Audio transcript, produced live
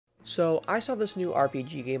So I saw this new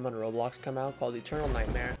RPG game on Roblox come out called Eternal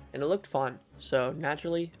Nightmare, and it looked fun, so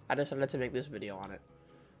naturally I decided to make this video on it.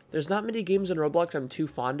 There's not many games on Roblox I'm too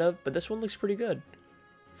fond of, but this one looks pretty good.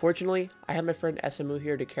 Fortunately, I have my friend SMU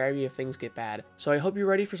here to carry me if things get bad, so I hope you're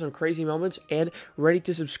ready for some crazy moments and ready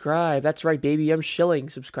to subscribe. That's right, baby, I'm shilling.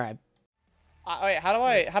 Subscribe. Wait, how do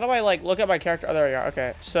I like look at my character? Oh, there we are.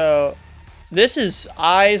 Okay, so this is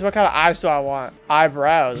eyes. What kind of eyes do I want?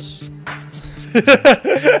 Eyebrows. I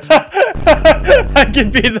can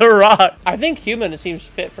be the Rock. I think human seems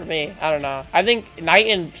fit for me. I don't know. I think knight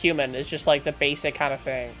and human is just like the basic kind of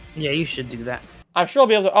thing. Yeah, you should do that. I'm sure I'll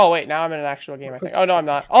be able to. Oh wait, now I'm in an actual game. I think. Oh no, I'm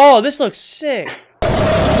not. Oh, this looks sick.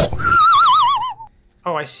 Oh,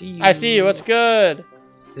 I see you. I see you. What's good?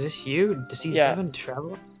 Is this you? Does he Deven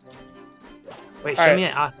travel? Wait, All show right. me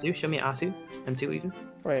an R2. Show me an R2. M2 even.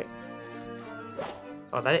 Wait.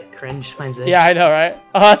 Oh, that cringe. Mine's this. Yeah, I know, right?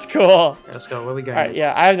 Oh, that's cool. Okay, let's go. Where are we going? All right,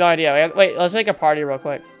 yeah, I have no idea. Wait, let's make a party real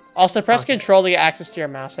quick. Also, press Control to get access to your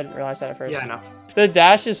mouse. I didn't realize that at first. Yeah, I know. The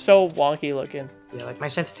dash is so wonky looking. Yeah, like my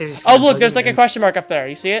sensitivity. Oh, look, there's like a question mark up there.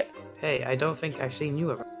 You see it? Hey, I don't think I've seen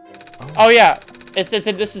you ever. Oh yeah, this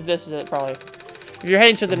is it probably. If you're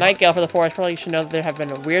heading to the night gale for the forest, probably you should know that there have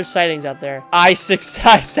been weird sightings out there.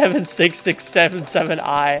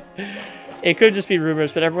 I76677I. It could just be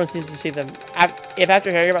rumors, but everyone seems to see them. If after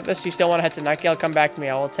hearing about this, you still want to head to Nightgale, come back to me.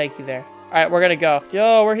 I will take you there. All right, we're gonna go.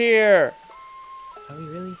 Yo, we're here. Are we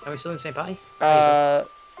really? Are we still in the same party?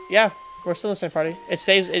 Yeah, we're still in the same party.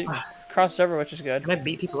 It crosses over, which is good. Can I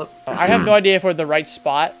beat people up? I have no idea if we're in the right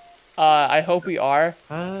spot. I hope we are.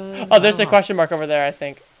 Oh, there's a question mark over there, I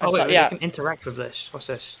think. Oh, wait, yeah. I can interact with this. What's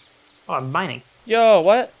this? Oh, I'm mining. Yo,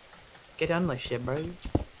 what? Get on this shit, bro.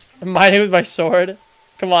 I'm mining with my sword.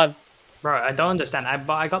 Come on. Bro, I don't understand.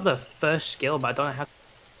 I got the first skill, but I don't know how.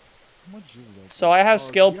 How much is that? So I have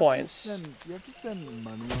skill points. You have to spend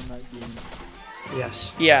money on that game.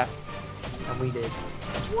 Yes. Yeah. And we did.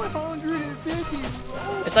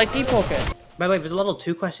 150. It's like Deep Pocket. By the way, there's a level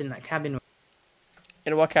 2 quest in that cabin.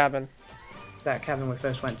 In what cabin? That cabin we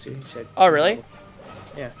first went to. He said. Oh, really?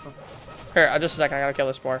 Yeah. Oh. Here, just a second. I gotta kill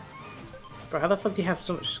this boar. Bro, how the fuck do you have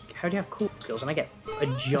so much? How do you have cool skills and I get a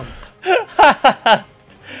jump?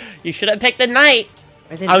 You should have picked the knight.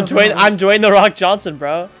 I'm Dwayne the Rock Johnson,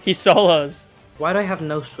 bro. He solos. Why do I have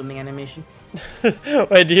no swimming animation?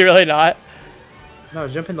 Wait, do you really not? No,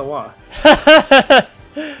 jump in the water.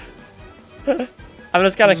 I'm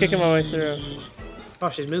just kind of kicking my way through.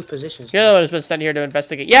 Oh, she's moved positions. You're the one who's been sent here to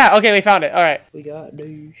investigate. Yeah, okay, we found it. All right. We got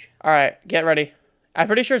douche. All right, get ready. I'm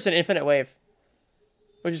pretty sure it's an infinite wave,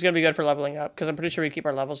 which is going to be good for leveling up, because I'm pretty sure we keep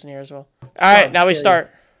our levels in here as well. All right, now we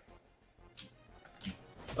start.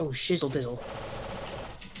 Oh, shizzle dizzle.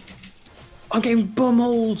 I'm getting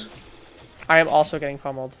bummeled. I am also getting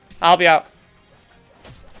pummeled. I'll be out.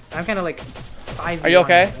 I'm kind of like 5. Are you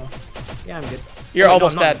okay? Yeah, I'm good. You're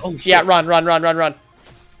almost dead. Oh, shit. Yeah, run.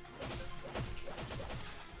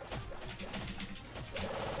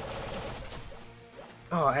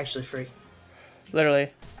 Oh, actually free. Literally.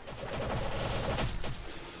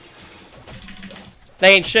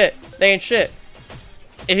 They ain't shit.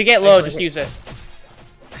 If you get low, just use it.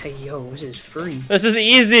 Hey, yo, this is free. This is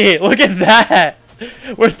easy. Look at that.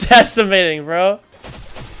 We're decimating, bro.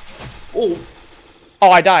 Oh. Oh,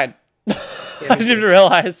 I died. Yeah, I didn't even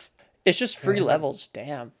realize. It's just free levels.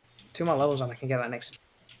 Damn. 2 more levels and I can get that next.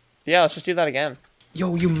 Yeah, let's just do that again.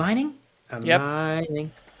 Yo, you mining? I'm Yep.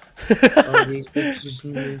 mining. All these bitches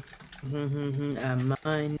new. I'm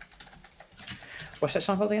mining. What's that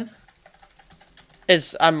song called again?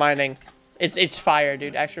 I'm mining. It's fire,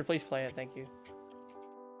 dude. Extra, please play it. Thank you.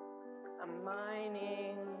 I'm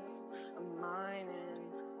mining.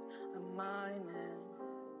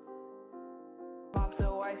 Pop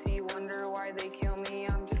so icy, wonder why they kill me.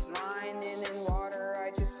 I'm just mining in water.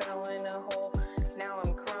 I just fell in a hole. Now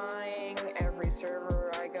I'm crying. Every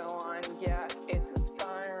server I go on, yeah, it's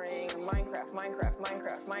inspiring. Minecraft.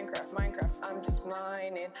 I'm just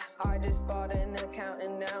mining. I just bought an account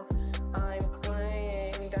and now I'm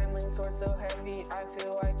playing. Diamond sword so heavy, I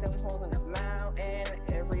feel like I'm holding a mountain.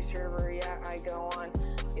 Every server, yeah, I go on,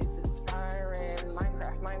 it's inspiring.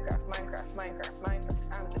 Minecraft.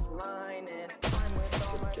 I'm just mining. I'm with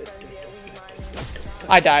all my friends, yeah, we mining.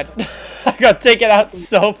 I died. I got taken out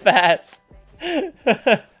so fast.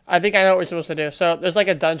 I think I know what we're supposed to do. So there's like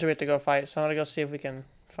a dungeon we have to go fight. So I'm gonna go see if we can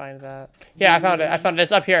find that. Yeah, I found it.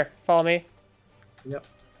 It's up here. Follow me. Yep.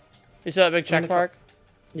 You see that big check mark?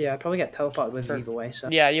 Yeah, I'd probably get teleported with either way, so.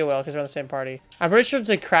 Yeah, you will, because we're in the same party. I'm pretty sure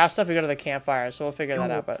to craft stuff, we go to the campfire, so we'll figure that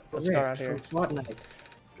out, but let's go around here. Fortnite.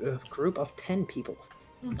 A group of 10 people.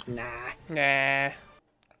 Nah. Nah.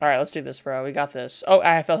 All right, let's do this, bro. We got this. Oh,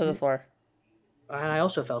 I fell to the floor. And I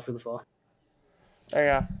also fell through the floor. There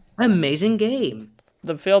you go. Amazing game.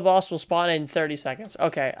 The field boss will spawn in 30 seconds.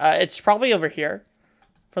 Okay, it's probably over here.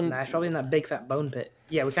 Nah, it's probably in that big fat bone pit.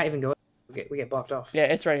 Yeah, we can't even go. We get blocked off. Yeah,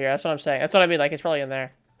 it's right here. That's what I'm saying. That's what I mean. Like, it's probably in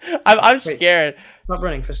there. I'm scared. Stop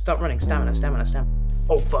running. Stop running. Stamina.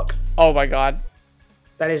 Oh fuck. Oh my god.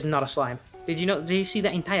 That is not a slime. Did you see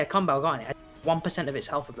that entire combo got on it? 1% of its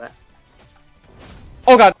health of that.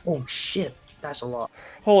 Oh god. Oh shit. That's a lot.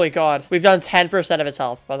 Holy god. We've done 10% of its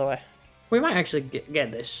health, by the way. We might actually get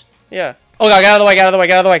this. Yeah. Oh god, get out of the way, get out of the way,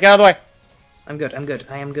 get out of the way, get out of the way. I'm good.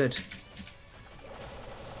 I am good.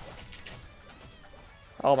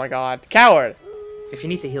 Oh my god. Coward. If you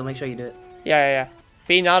need to heal, make sure you do it. Yeah.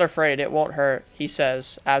 Be not afraid, it won't hurt, he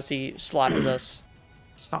says, as he slaughters us.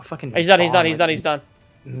 It's not fucking. He's done.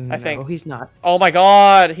 No, I think. he's not. Oh my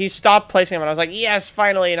god. He stopped placing him and I was like, yes,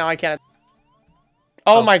 finally, now I can't.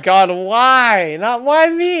 Oh my god, why? Why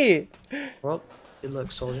me? Well, good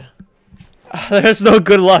luck, soldier. There's no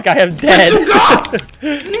good luck, I am dead.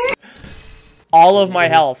 All of my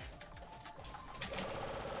health.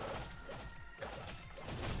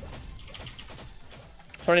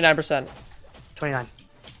 29%. 29.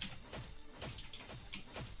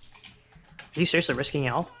 Are you seriously risking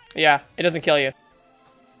health? Yeah, it doesn't kill you.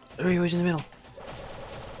 Oh, he was in the middle.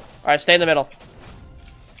 Alright, stay in the middle.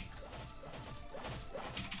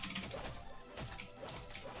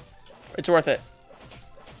 It's worth it.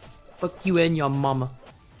 Fuck you and your mama.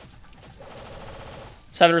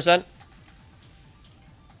 7%.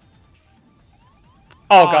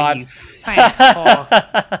 Oh god. You fat whore.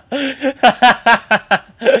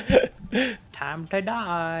 Time to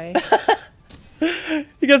die.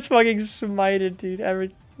 He gets fucking smited, dude.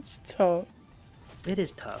 It's tough. It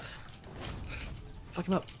is tough. Fuck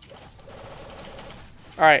him up.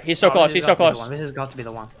 Alright, he's so close. He's so close. This has got to be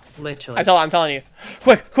the one. Literally. I'm telling you.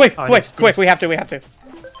 Quick. We have to.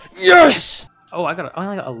 Yes! Oh, I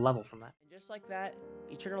only got a level from that. Just like that,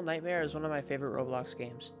 Eternal Nightmare is one of my favorite Roblox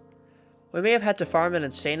games. We may have had to farm an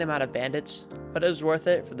insane amount of bandits, but it was worth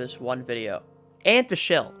it for this one video. And to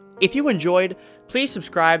chill. If you enjoyed, please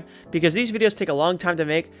subscribe, because these videos take a long time to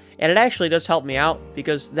make, and it actually does help me out,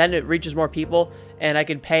 because then it reaches more people, and I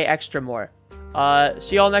can pay extra more.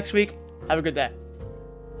 See y'all next week. Have a good day.